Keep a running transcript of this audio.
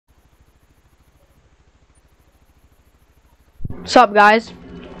What's up, guys?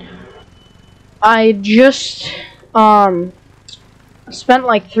 I just spent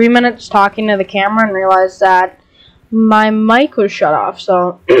like 3 minutes talking to the camera and realized that my mic was shut off.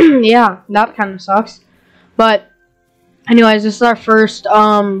 So yeah, that kind of sucks. But anyways, this is our first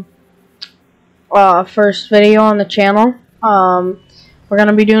first video on the channel. We're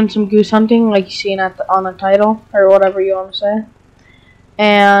gonna be doing some goose hunting, like you seen on the title or whatever you want to say.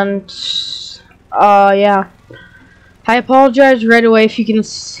 And yeah. I apologize right away if you can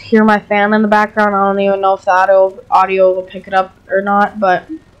hear my fan in the background. I don't even know if the audio will pick it up or not, but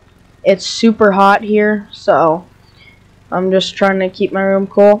it's super hot here, so I'm just trying to keep my room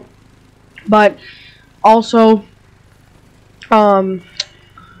cool. But also, what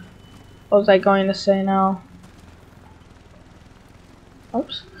was I going to say now?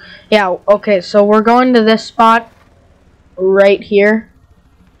 Oops. Yeah, okay, so we're going to this spot right here.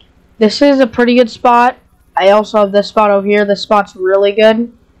 This is a pretty good spot. I also have this spot over here. This spot's really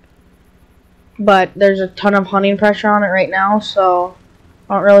good, but there's a ton of hunting pressure on it right now, so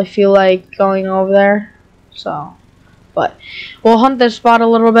I don't really feel like going over there. So, but we'll hunt this spot a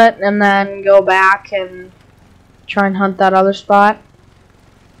little bit and then go back and try and hunt that other spot.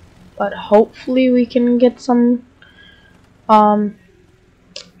 But hopefully we can get some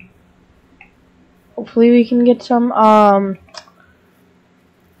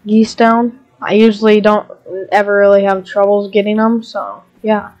geese down. I usually don't ever really have troubles getting them, so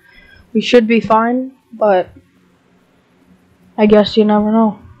yeah, we should be fine, but I guess you never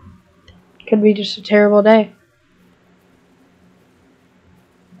know. Could be just a terrible day.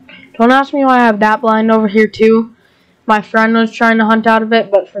 Don't ask me why I have that blind over here too. My friend was trying to hunt out of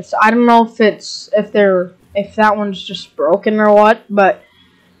it, but I don't know if if that one's just broken or what, but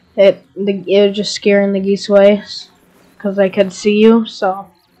it was just scaring the geese away because I could see you,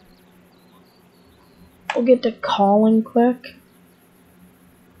 so we'll get to calling quick.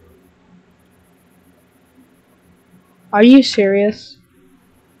 Are you serious?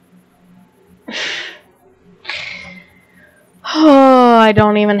 Oh, I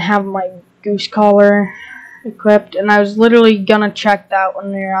don't even have my goose collar equipped, and I was literally gonna check that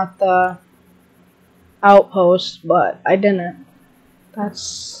when we were at the outpost, but I didn't. That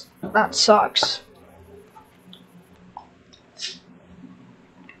sucks.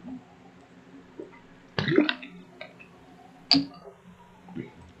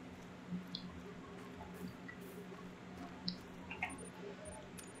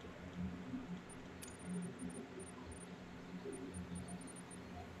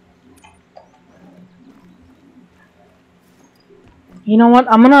 You know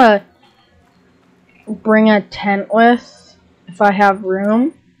what? I'm gonna bring a tent with if I have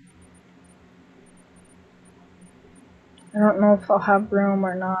room. I don't know if I'll have room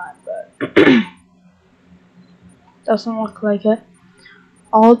or not, but doesn't look like it.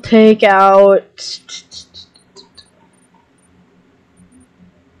 I'll take out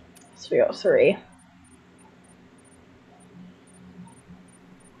 303.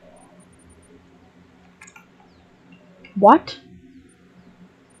 What?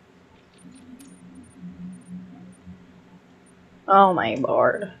 Oh my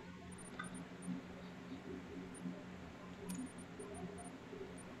lord.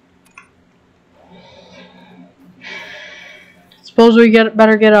 Suppose we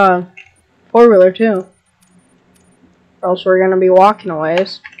better get a four-wheeler too, or else we're gonna be walking a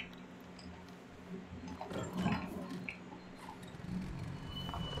ways.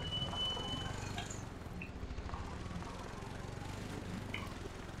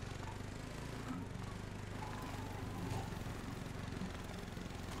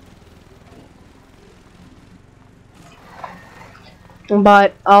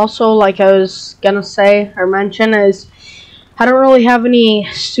 But also, like I was gonna say or mention, is I don't really have any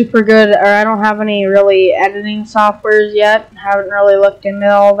super good, or I don't have any really editing softwares yet. Haven't really looked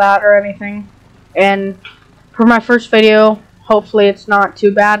into all that or anything. And for my first video, hopefully it's not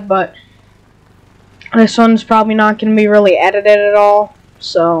too bad, but this one's probably not going to be really edited at all.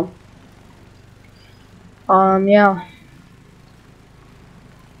 So, yeah.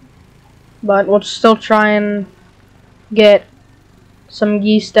 But we'll still try and get some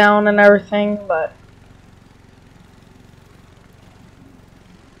geese down and everything, but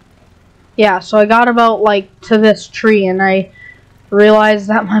yeah, so I got about like to this tree and I realized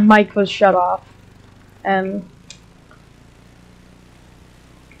that my mic was shut off. And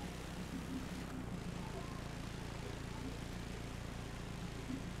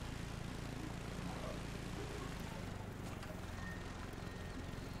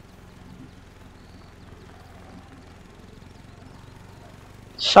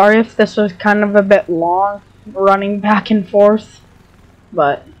sorry if this was kind of a bit long. running back and forth,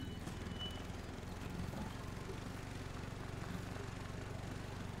 but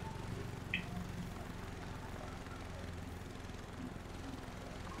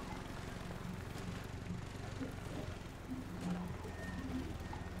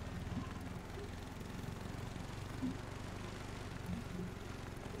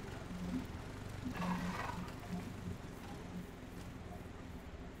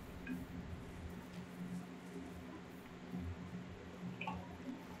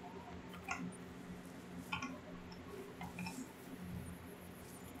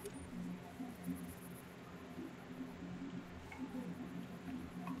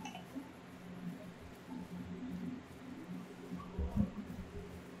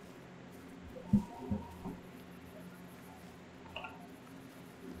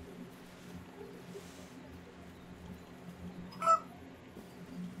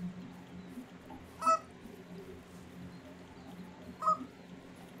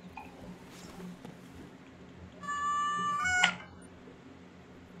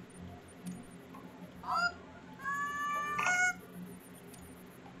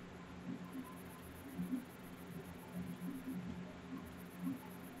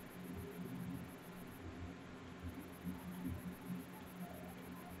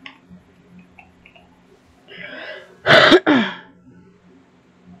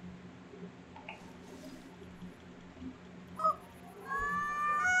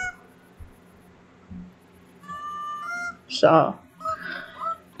so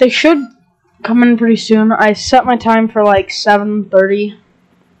they should come in pretty soon. I set my time for like 7:30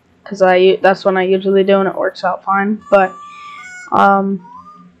 because that's when I usually do and it works out fine. But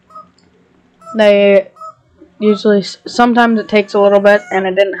they usually sometimes it takes a little bit, and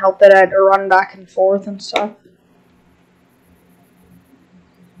it didn't help that I had to run back and forth and stuff.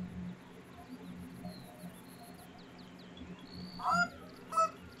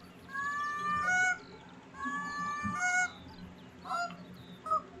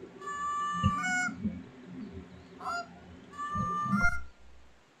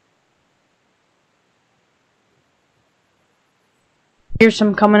 Here's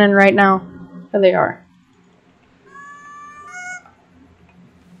some coming in right now. There they are.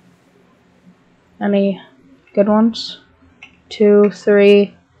 Any good ones? 2,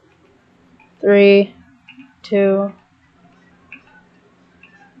 3, 3, 2.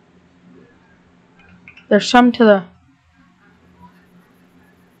 There's some to the...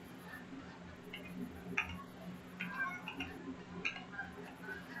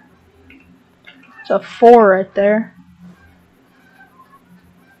 It's a 4 right there.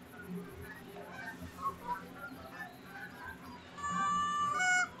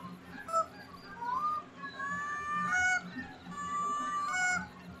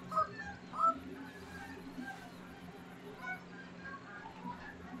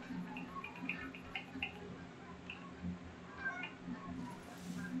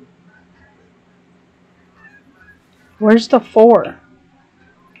 Where's the 4?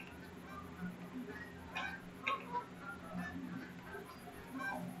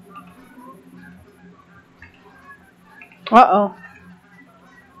 Uh-oh.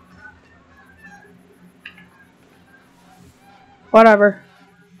 Whatever.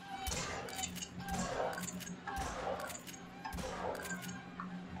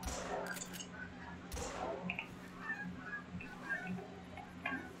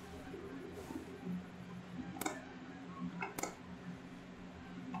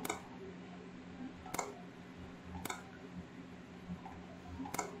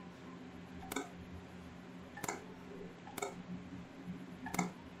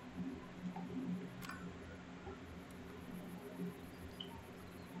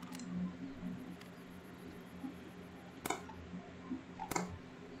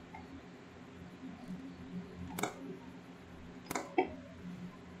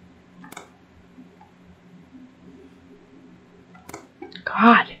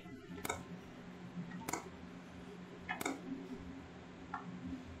 God.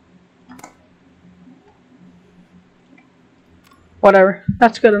 Whatever.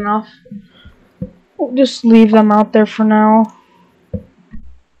 That's good enough. We'll just leave them out there for now.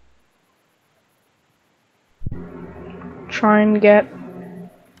 Try and get...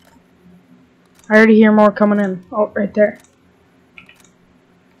 I already hear more coming in. Oh, right there.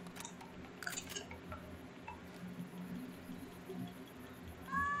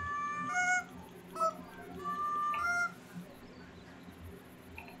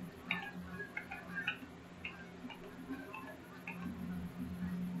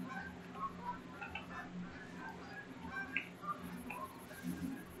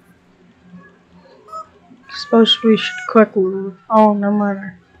 Suppose we should quick move. Oh, never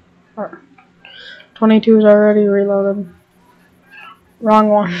mind. 22 is already reloaded. Wrong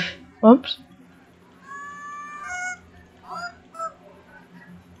one. Whoops.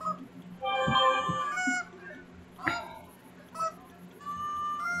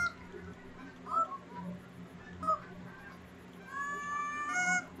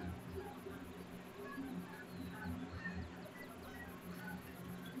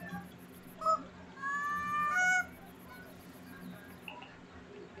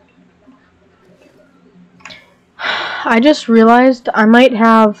 I just realized I might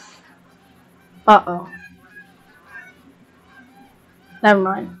have... Uh-oh. Never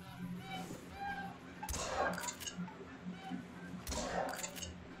mind.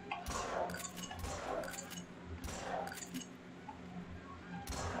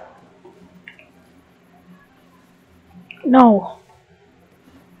 No.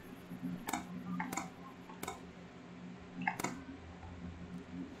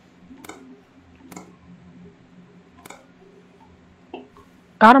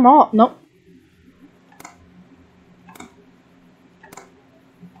 Got them all. Nope.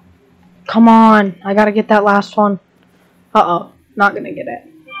 Come on. I gotta get that last one. Uh-oh. Not gonna get it.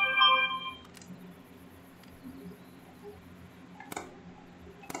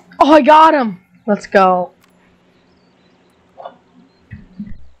 Oh, I got him. Let's go.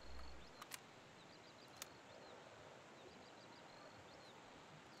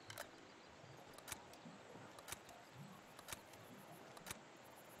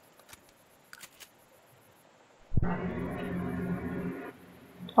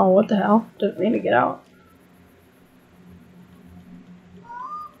 Oh, what the hell? Didn't mean to get out.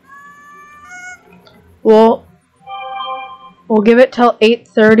 We'll give it till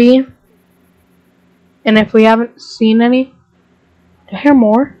 8:30. And if we haven't seen any... Did I hear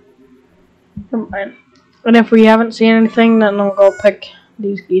more? Never mind. And if we haven't seen anything, then we'll go pick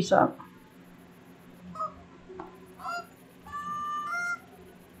these geese up.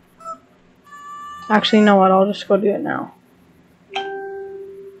 Actually, you know what? I'll just go do it now.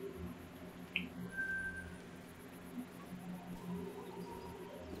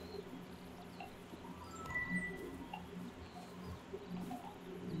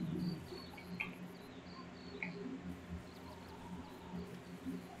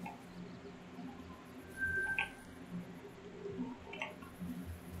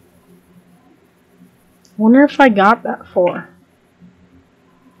 Wonder if I got that 4.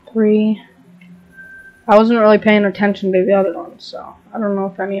 3. I wasn't really paying attention to the other ones, so I don't know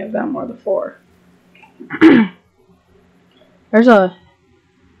if any of them were the 4. There's a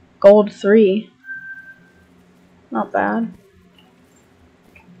gold 3. Not bad.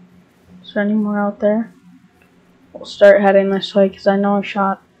 Is there any more out there? We'll start heading this way because I know I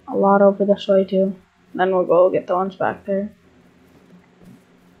shot a lot over this way too. Then we'll go get the ones back there.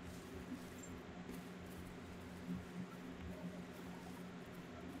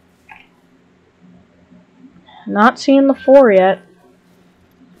 Not seeing the 4 yet.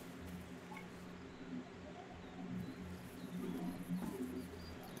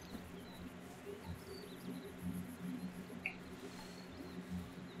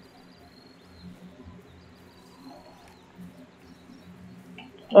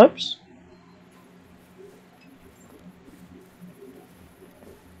 Oops.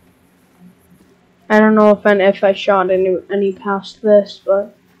 I don't know if I shot any past this,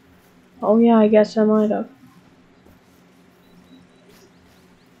 but oh yeah, I guess I might have.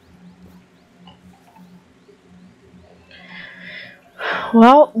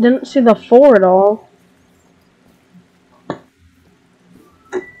 Well, didn't see the 4 at all.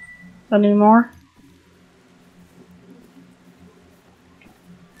 Any more?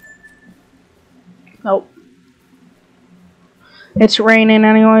 Nope. It's raining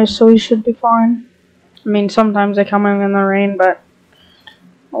anyway, so we should be fine. I mean, sometimes I come in the rain, but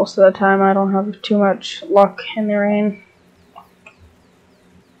most of the time I don't have too much luck in the rain.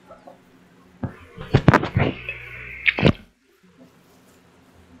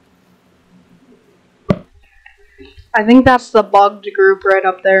 I think that's the bugged group right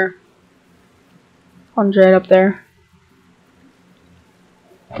up there. One's right up there.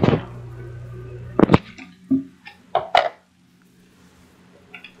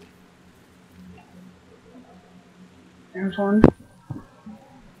 There's one.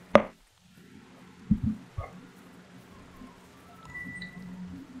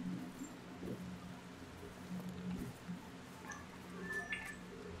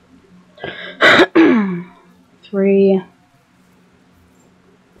 Three.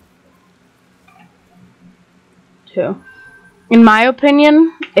 2. In my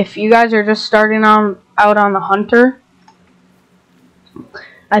opinion, if you guys are just starting on out on the hunter,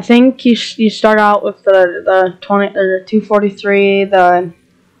 I think you start out with the 20 or the 243, the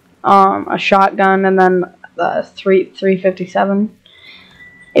a shotgun, and then the 357.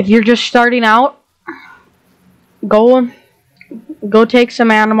 If you're just starting out, go take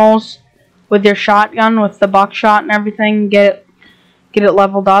some animals with your shotgun, with the buckshot and everything. Get it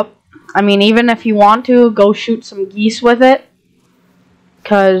leveled up. I mean, even if you want to, go shoot some geese with it,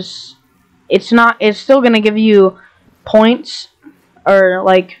 cause it's still gonna give you points, or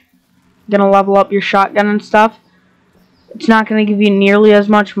like gonna level up your shotgun and stuff. It's not gonna give you nearly as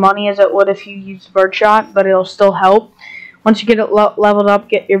much money as it would if you used birdshot, but it'll still help. Once you get it leveled up,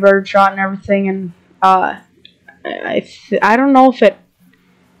 get your birdshot and everything, and I don't know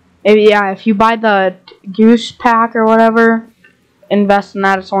if you buy the goose pack or whatever, invest in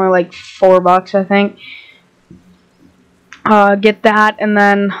that. It's only like $4, I think. Get that, and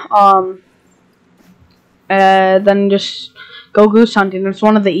then just go goose hunting. It's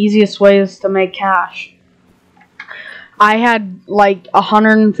one of the easiest ways to make cash. I had like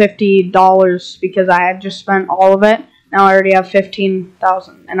 $150 because I had just spent all of it. Now I already have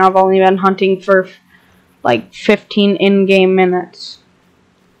 15,000, and I've only been hunting for like 15 in-game minutes.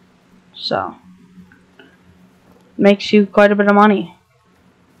 So, makes you quite a bit of money.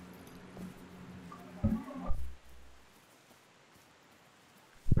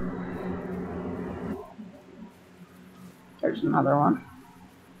 There's another one.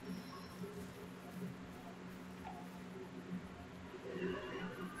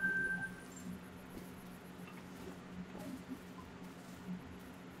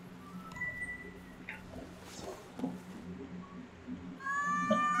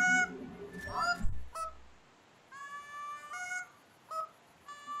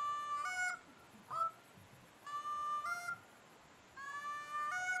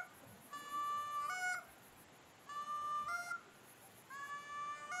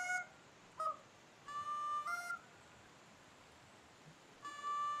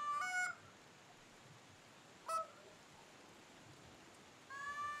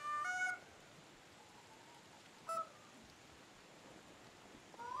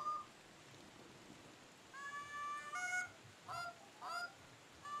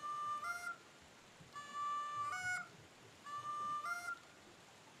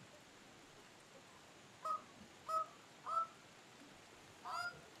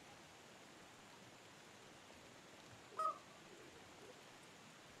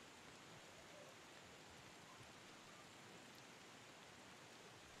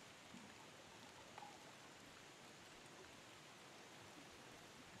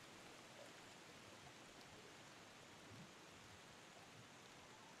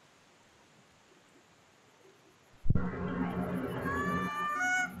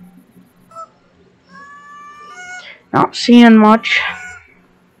 Not seeing much.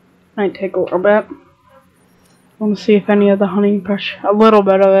 Might take a little bit. I want to see if any of the hunting pressure, a little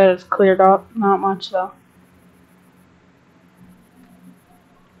bit of it is cleared up. Not much though.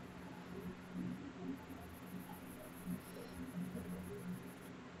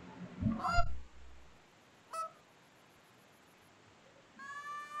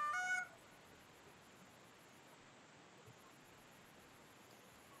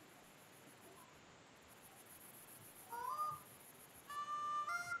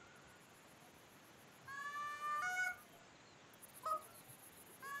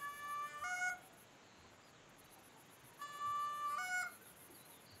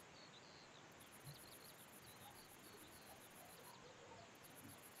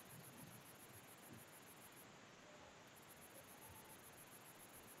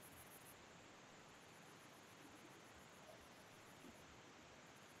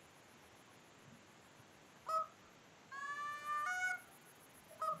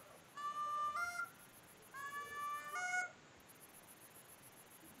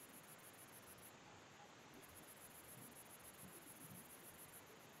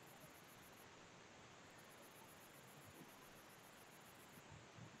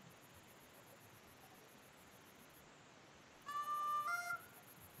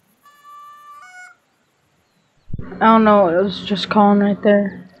 I don't know, it was just calling right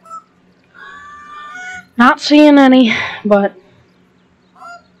there. Not seeing any, but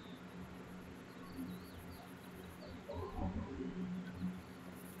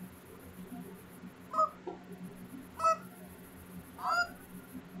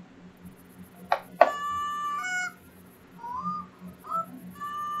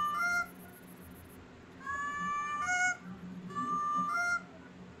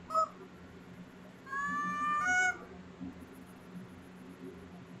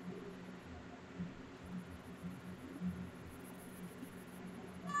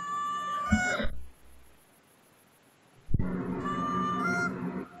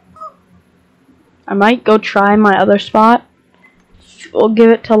I might go try my other spot. We'll give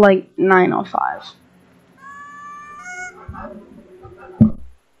it to like 9:05.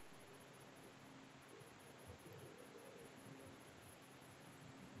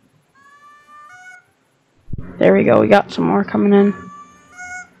 There we go, we got some more coming in.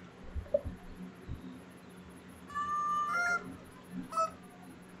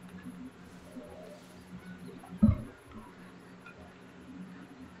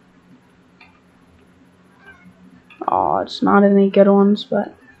 Oh, it's not any good ones,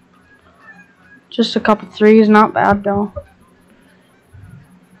 but just a couple threes, not bad though.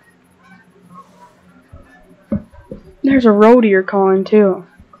 There's a roe deer calling too.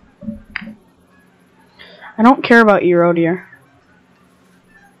 I don't care about you, roe deer.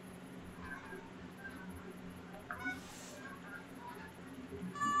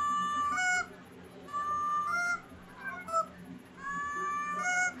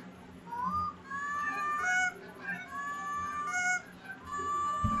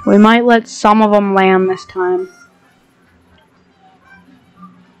 We might let some of them land this time.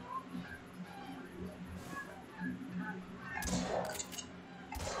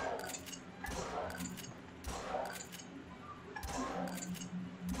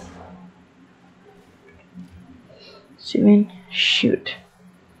 See if we can shoot.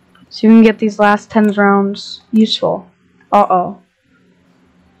 See if we can get these last 10 rounds useful. Uh-oh.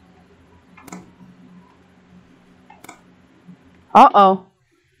 Uh-oh.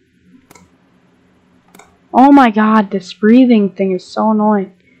 Oh my god, this breathing thing is so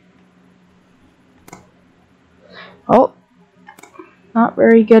annoying. Oh. Not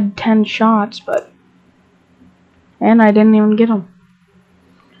very good 10 shots, but... And I didn't even get them.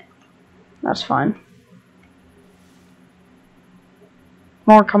 That's fine.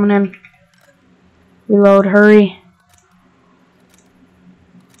 More coming in. Reload, hurry.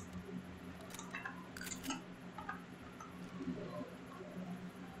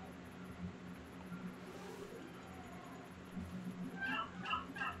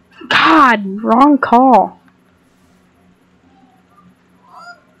 God, wrong call.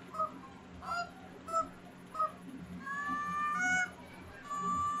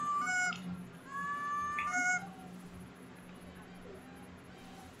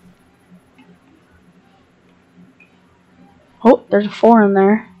 Oh, there's a 4 in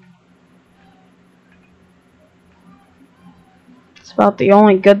there. It's about the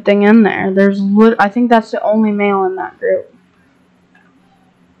only good thing in there. I think that's the only male in that group.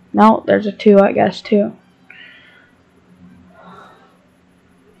 No, there's a 2, I guess, too.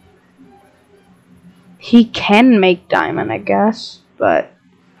 He can make diamond, I guess, but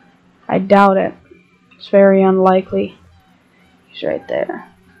I doubt it. It's very unlikely. He's right there.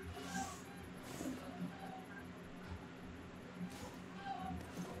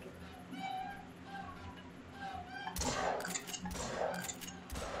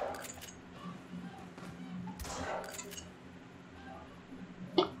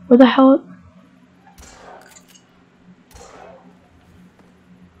 Where the hell?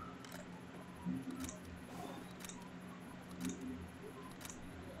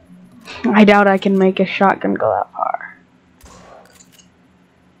 I doubt I can make a shotgun go that far.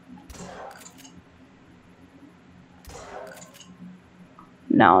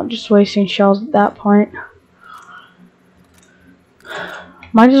 No, just wasting shells at that point.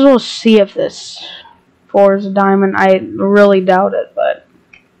 Might as well see if this 4 is a diamond. I really doubt it, but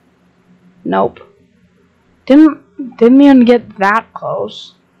nope. Didn't even get that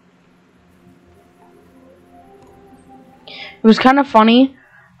close. It was kind of funny.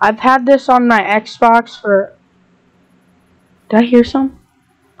 I've had this on my Xbox for... Did I hear some?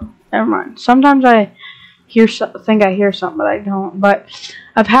 Never mind. Sometimes I think I hear something, but I don't. But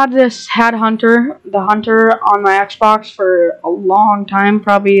I've had this the hunter on my Xbox for a long time.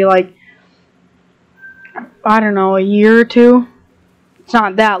 Probably like, I don't know, a year or two. It's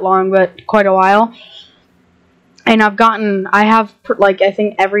not that long, but quite a while. And I have like, I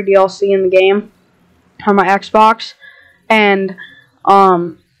think every DLC in the game on my Xbox. And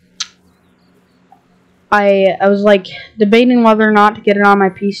I was like debating whether or not to get it on my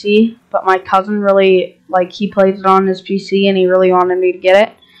PC, but my cousin really, like, he plays it on his PC and he really wanted me to get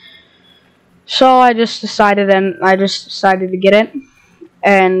it. So I just decided to get it.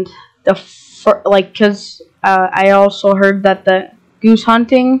 And cuz I also heard that the goose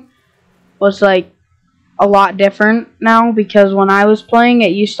hunting was like a lot different now, because when I was playing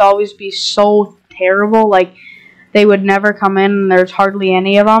it used to always be so terrible, like they would never come in and there's hardly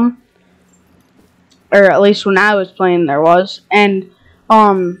any of them. Or at least when I was playing there was. And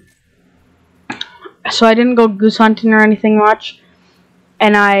so I didn't go goose hunting or anything much.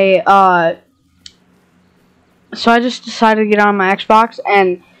 And I so I just decided to get on my Xbox,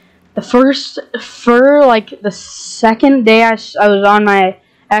 and the second day I was on my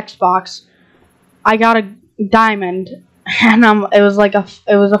Xbox, I got a diamond, and it was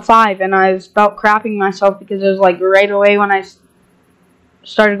a 5, and I was about crapping myself because it was like right away when I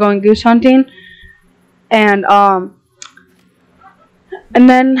started going goose hunting, and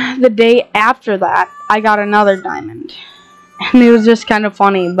then the day after that, I got another diamond, and it was just kind of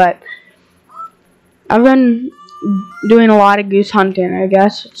funny. But I've been doing a lot of goose hunting. I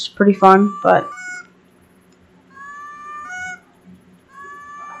guess it's pretty fun, but.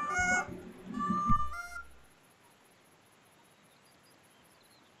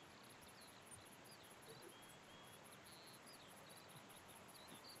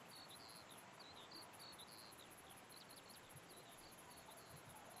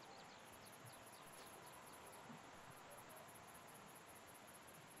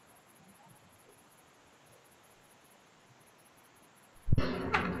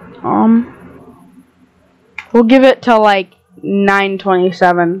 We'll give it till like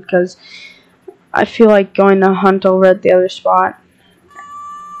 9:27 because I feel like going to hunt over at the other spot.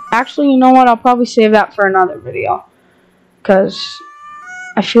 Actually, you know what? I'll probably save that for another video because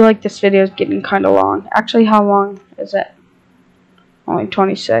I feel like this video is getting kind of long. Actually, how long is it? Only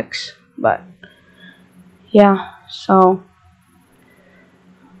 26, but yeah, so.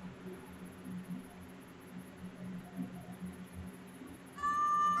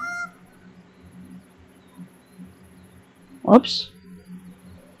 Whoops.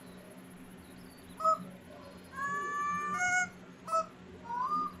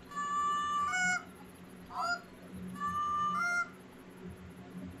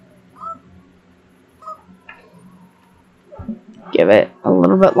 Give it a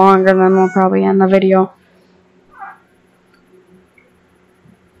little bit longer, then we'll probably end the video.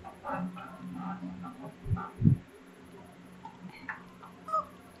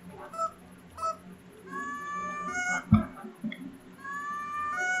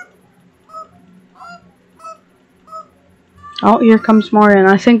 Oh, here comes more in.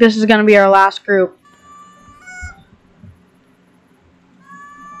 I think this is going to be our last group.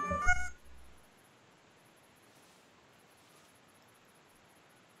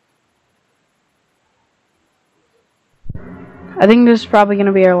 I think this is probably going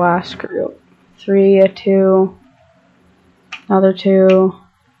to be our last group. 3, 2, another 2.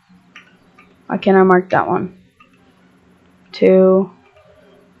 Why can't I mark that one? 2,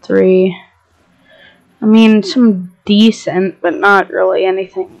 3. I mean, some decent, but not really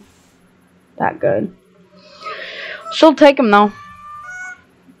anything that good. Still take them though.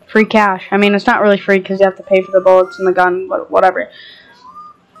 Free cash. I mean, it's not really free because you have to pay for the bullets and the gun, but whatever.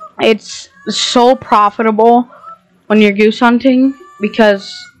 It's so profitable when you're goose hunting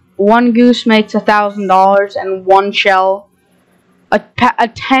because one goose makes $1,000 and one shell, a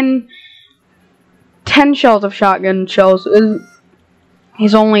 10 shells of shotgun shells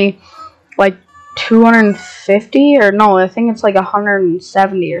is only like 250, or no, I think it's like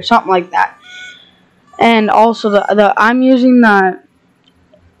 170 or something like that. And also I'm using the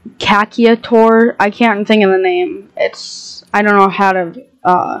Kakiator. I can't think of the name. I don't know how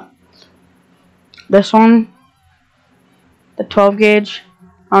to this one, the 12 gauge.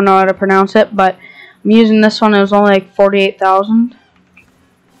 I don't know how to pronounce it, but I'm using this one. It was only like 48,000.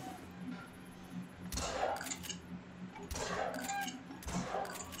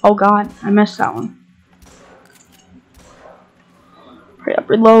 Oh god, I missed that one. Hurry up,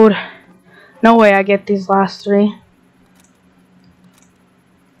 reload. No way I get these last 3.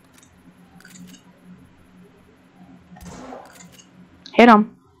 Hit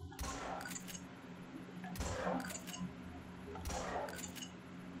him.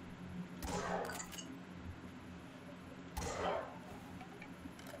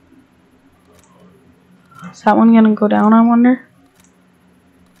 Is that one gonna go down, I wonder?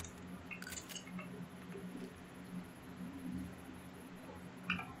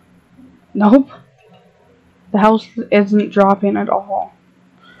 Nope. The house isn't dropping at all.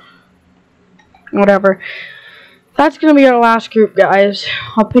 Whatever. That's going to be our last group, guys.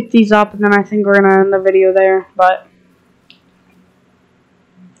 I'll pick these up, and then I think we're going to end the video there. But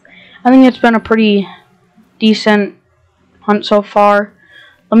I think it's been a pretty decent hunt so far.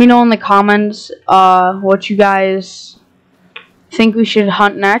 Let me know in the comments what you guys think we should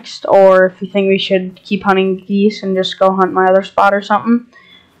hunt next, or if you think we should keep hunting geese and just go hunt my other spot or something.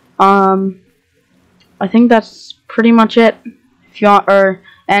 I think that's pretty much it. If you want,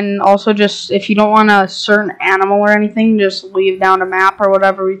 and also just if you don't want a certain animal or anything, just leave down a map or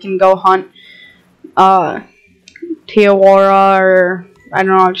whatever. We can go hunt Tiawara, or I don't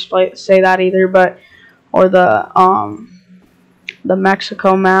know how to say that either, but or the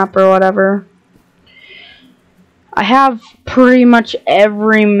Mexico map or whatever. I have pretty much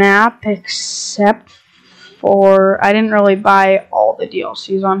every map except for, I didn't really buy all the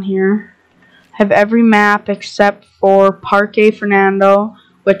DLCs on here. I have every map except for Parque Fernando,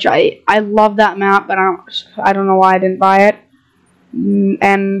 which I love that map, but I don't know why I didn't buy it.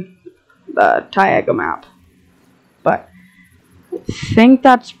 And the Taiga map. But I think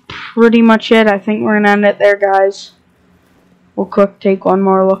that's pretty much it. I think we're gonna end it there, guys. We'll quick take one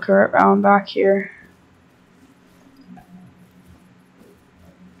more look around back here.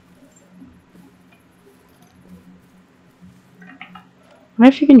 I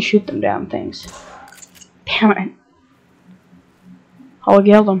wonder if you can shoot them damn things. Damn it. I'll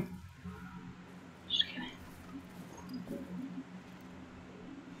kill them. Just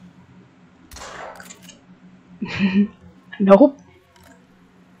kidding. Nope.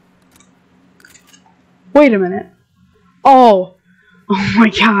 Wait a minute. Oh my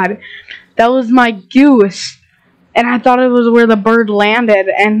god. That was my goose. And I thought it was where the bird landed.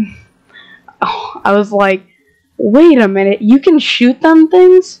 And I was like, wait a minute. You can shoot them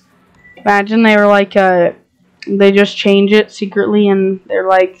things? Imagine they were like, they just change it secretly and they're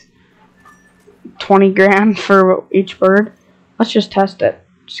like 20 grand for each bird. Let's just test it.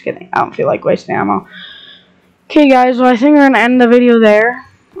 Just kidding. I don't feel like wasting ammo. Okay, guys. Well, I think we're going to end the video there.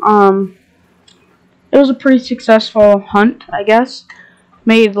 It was a pretty successful hunt, I guess.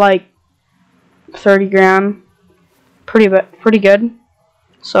 Made like 30 grand. Pretty good.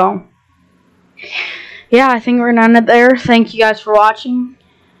 So, yeah, I think we're gonna end it there. Thank you guys for watching.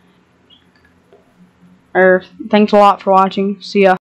 Thanks a lot for watching. See ya.